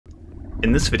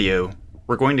In this video,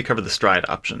 we're going to cover the stride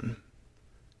option.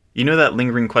 You know that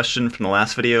lingering question from the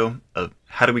last video of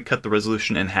how do we cut the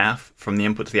resolution in half from the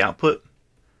input to the output?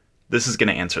 This is going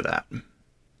to answer that.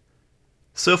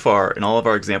 So far, in all of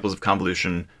our examples of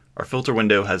convolution, our filter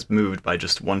window has moved by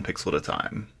just 1 pixel at a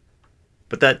time.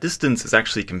 But that distance is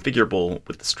actually configurable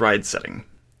with the stride setting.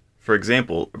 For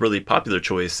example, a really popular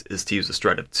choice is to use a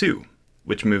stride of 2,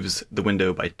 which moves the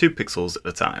window by 2 pixels at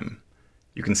a time.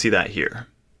 You can see that here.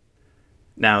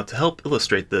 Now, to help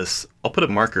illustrate this, I'll put a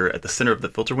marker at the center of the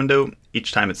filter window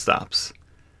each time it stops.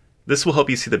 This will help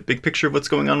you see the big picture of what's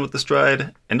going on with the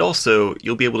stride, and also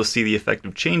you'll be able to see the effect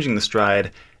of changing the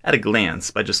stride at a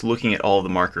glance by just looking at all of the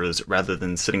markers rather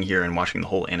than sitting here and watching the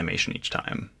whole animation each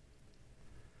time.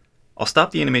 I'll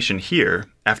stop the animation here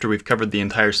after we've covered the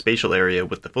entire spatial area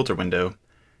with the filter window,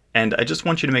 and I just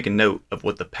want you to make a note of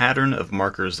what the pattern of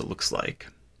markers looks like.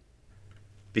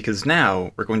 Because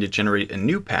now we're going to generate a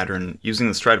new pattern using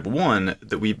the stride of 1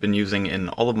 that we've been using in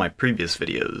all of my previous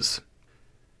videos.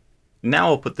 Now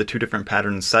I'll put the two different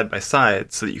patterns side by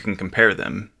side so that you can compare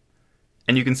them.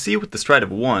 And you can see with the stride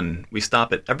of 1, we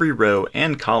stop at every row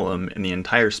and column in the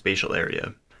entire spatial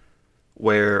area,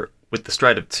 where with the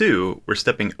stride of 2, we're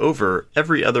stepping over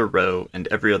every other row and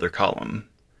every other column.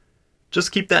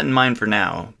 Just keep that in mind for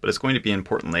now, but it's going to be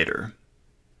important later.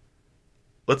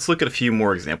 Let's look at a few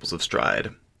more examples of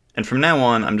stride. And from now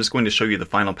on, I'm just going to show you the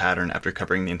final pattern after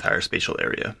covering the entire spatial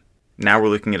area. Now we're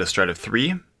looking at a stride of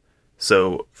 3.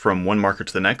 So from one marker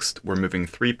to the next, we're moving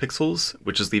 3 pixels,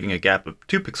 which is leaving a gap of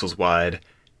 2 pixels wide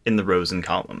in the rows and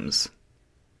columns.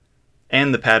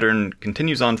 And the pattern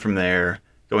continues on from there,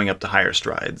 going up to higher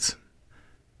strides.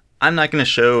 I'm not going to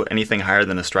show anything higher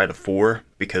than a stride of 4,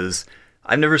 because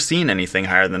I've never seen anything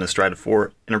higher than a stride of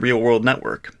 4 in a real-world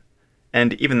network.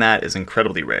 And even that is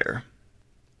incredibly rare.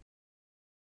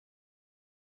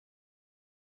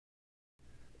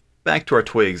 Back to our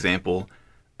toy example,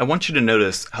 I want you to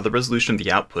notice how the resolution of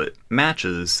the output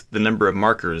matches the number of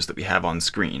markers that we have on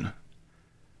screen.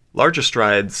 Larger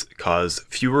strides cause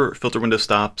fewer filter window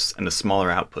stops and a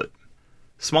smaller output.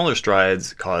 Smaller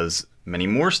strides cause many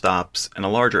more stops and a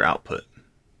larger output.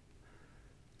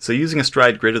 So using a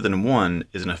stride greater than 1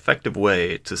 is an effective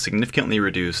way to significantly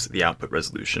reduce the output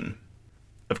resolution.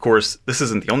 Of course, this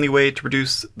isn't the only way to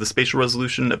reduce the spatial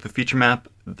resolution of a feature map.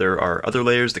 There are other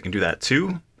layers that can do that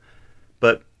too.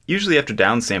 But usually after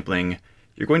downsampling,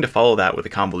 you're going to follow that with a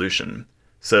convolution.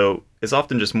 So it's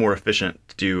often just more efficient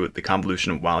to do the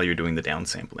convolution while you're doing the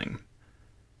downsampling.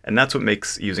 And that's what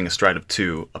makes using a stride of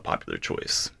 2 a popular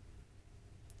choice.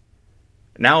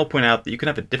 Now I'll point out that you can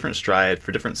have a different stride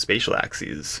for different spatial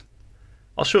axes.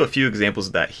 I'll show a few examples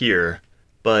of that here,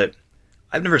 but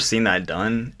I've never seen that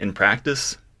done in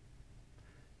practice.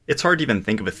 It's hard to even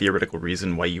think of a theoretical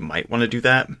reason why you might want to do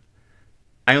that.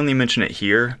 I only mention it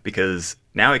here because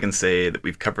now I can say that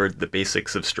we've covered the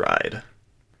basics of stride.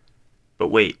 But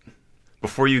wait,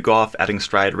 before you go off adding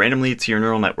stride randomly to your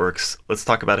neural networks, let's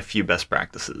talk about a few best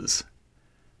practices.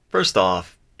 First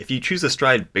off, if you choose a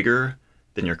stride bigger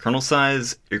than your kernel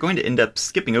size, you're going to end up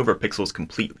skipping over pixels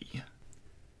completely.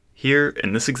 Here,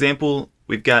 in this example,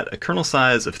 we've got a kernel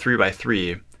size of 3 by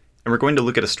 3, and we're going to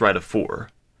look at a stride of 4.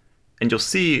 And you'll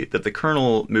see that the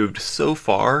kernel moved so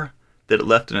far that it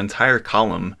left an entire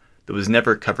column that was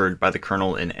never covered by the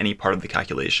kernel in any part of the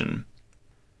calculation.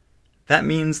 That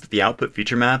means that the output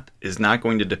feature map is not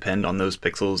going to depend on those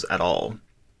pixels at all.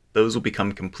 Those will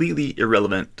become completely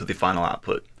irrelevant to the final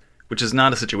output, which is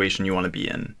not a situation you want to be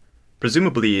in.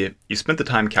 Presumably, you spent the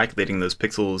time calculating those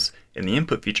pixels in the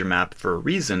input feature map for a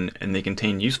reason, and they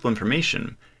contain useful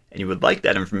information, and you would like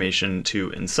that information to,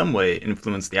 in some way,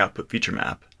 influence the output feature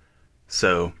map.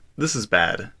 So, this is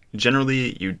bad.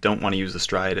 Generally, you don't want to use a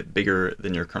stride bigger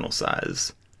than your kernel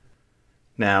size.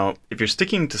 Now, if you're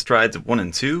sticking to strides of 1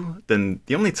 and 2, then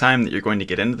the only time that you're going to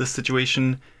get into this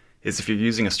situation is if you're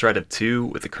using a stride of 2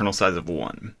 with a kernel size of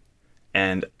 1.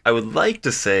 And I would like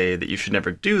to say that you should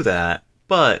never do that,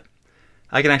 but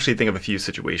I can actually think of a few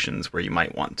situations where you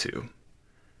might want to.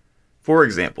 For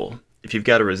example, if you've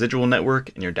got a residual network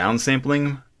and you're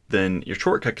downsampling, then your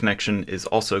shortcut connection is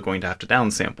also going to have to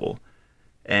downsample.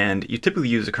 And you typically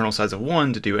use a kernel size of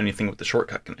 1 to do anything with the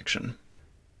shortcut connection.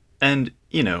 And,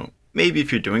 maybe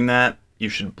if you're doing that, you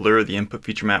should blur the input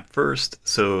feature map first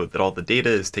so that all the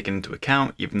data is taken into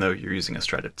account, even though you're using a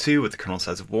stride of 2 with a kernel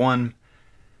size of 1.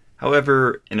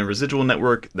 However, in a residual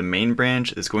network, the main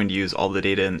branch is going to use all the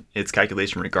data in its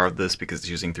calculation regardless because it's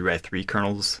using 3 by 3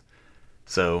 kernels.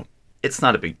 So it's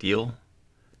not a big deal.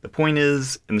 The point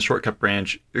is, in the shortcut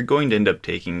branch, you're going to end up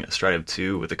taking a stride of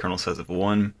 2 with a kernel size of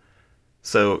 1.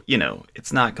 So,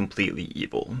 it's not completely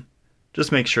evil.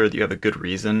 Just make sure that you have a good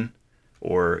reason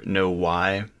or know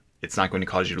why it's not going to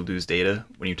cause you to lose data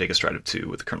when you take a stride of 2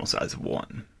 with a kernel size of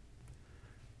 1.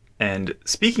 And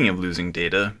speaking of losing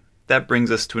data, that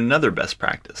brings us to another best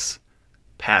practice,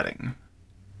 padding.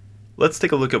 Let's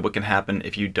take a look at what can happen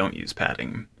if you don't use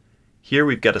padding. Here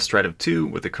we've got a stride of 2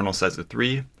 with a kernel size of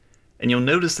 3, and you'll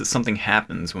notice that something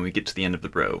happens when we get to the end of the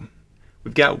row.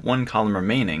 We've got one column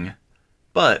remaining,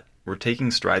 but we're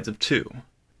taking strides of 2.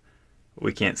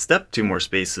 We can't step 2 more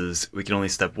spaces, we can only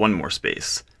step 1 more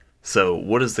space. So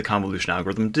what does the convolution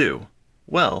algorithm do?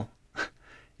 Well,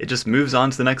 it just moves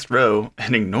on to the next row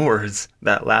and ignores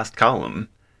that last column.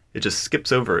 It just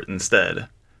skips over it instead.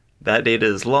 That data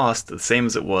is lost the same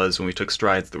as it was when we took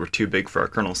strides that were too big for our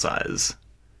kernel size.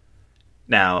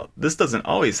 Now, this doesn't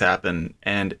always happen,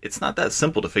 and it's not that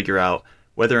simple to figure out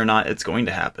whether or not it's going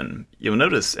to happen. You'll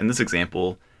notice in this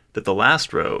example that the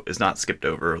last row is not skipped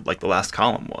over like the last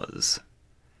column was.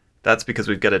 That's because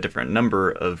we've got a different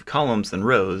number of columns than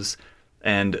rows,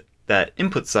 and that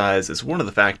input size is one of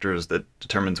the factors that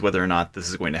determines whether or not this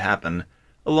is going to happen,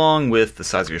 along with the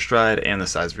size of your stride and the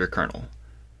size of your kernel.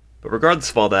 But regardless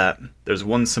of all that, there's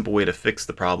one simple way to fix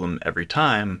the problem every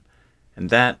time, and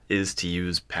that is to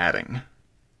use padding.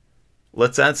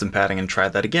 Let's add some padding and try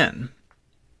that again.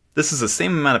 This is the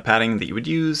same amount of padding that you would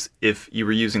use if you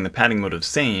were using the padding mode of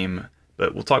same,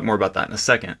 but we'll talk more about that in a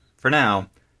second. For now,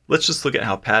 let's just look at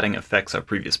how padding affects our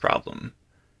previous problem.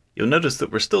 You'll notice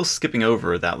that we're still skipping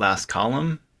over that last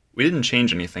column. We didn't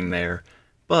change anything there,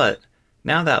 but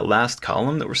now that last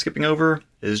column that we're skipping over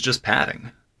is just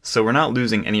padding, so we're not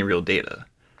losing any real data.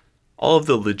 All of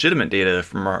the legitimate data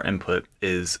from our input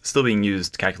is still being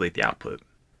used to calculate the output.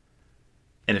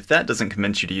 And if that doesn't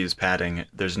convince you to use padding,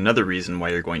 there's another reason why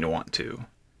you're going to want to.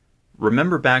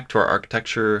 Remember back to our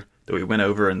architecture that we went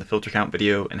over in the filter count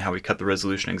video and how we cut the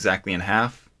resolution exactly in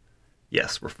half?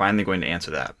 Yes, we're finally going to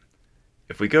answer that.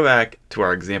 If we go back to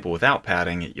our example without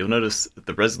padding, you'll notice that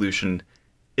the resolution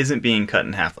isn't being cut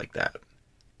in half like that.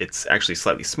 It's actually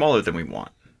slightly smaller than we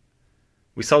want.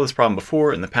 We saw this problem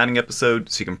before in the padding episode,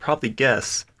 so you can probably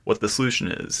guess what the solution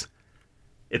is.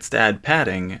 It's to add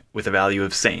padding with a value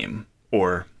of same,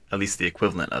 or at least the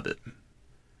equivalent of it.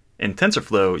 In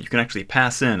TensorFlow, you can actually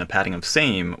pass in a padding of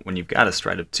same when you've got a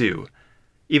stride of 2.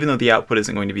 Even though the output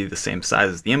isn't going to be the same size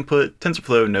as the input,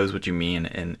 TensorFlow knows what you mean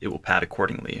and it will pad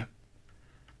accordingly.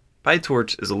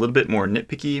 PyTorch is a little bit more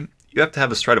nitpicky. You have to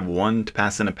have a stride of 1 to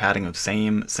pass in a padding of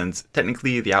same, since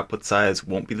technically the output size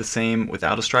won't be the same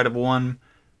without a stride of 1,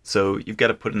 so you've got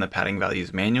to put in the padding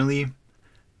values manually.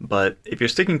 But if you're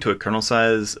sticking to a kernel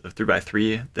size of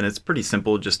 3x3, then it's pretty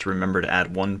simple just to remember to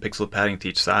add 1 pixel of padding to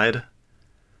each side.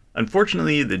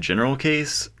 Unfortunately, the general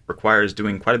case requires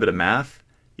doing quite a bit of math.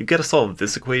 You've got to solve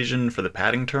this equation for the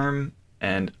padding term,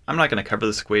 and I'm not going to cover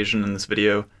this equation in this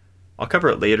video. I'll cover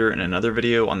it later in another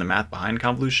video on the math behind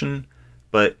convolution,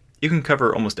 but you can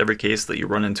cover almost every case that you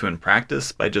run into in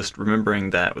practice by just remembering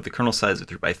that with a kernel size of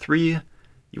 3x3,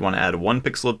 you want to add 1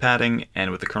 pixel of padding, and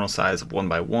with a kernel size of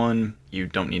 1x1, you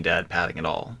don't need to add padding at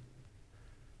all.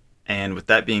 And with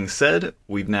that being said,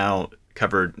 we've now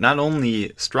covered not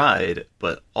only stride,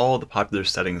 but all the popular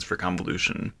settings for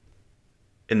convolution.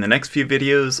 In the next few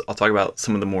videos, I'll talk about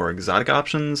some of the more exotic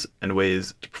options and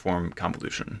ways to perform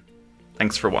convolution.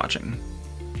 Thanks for watching.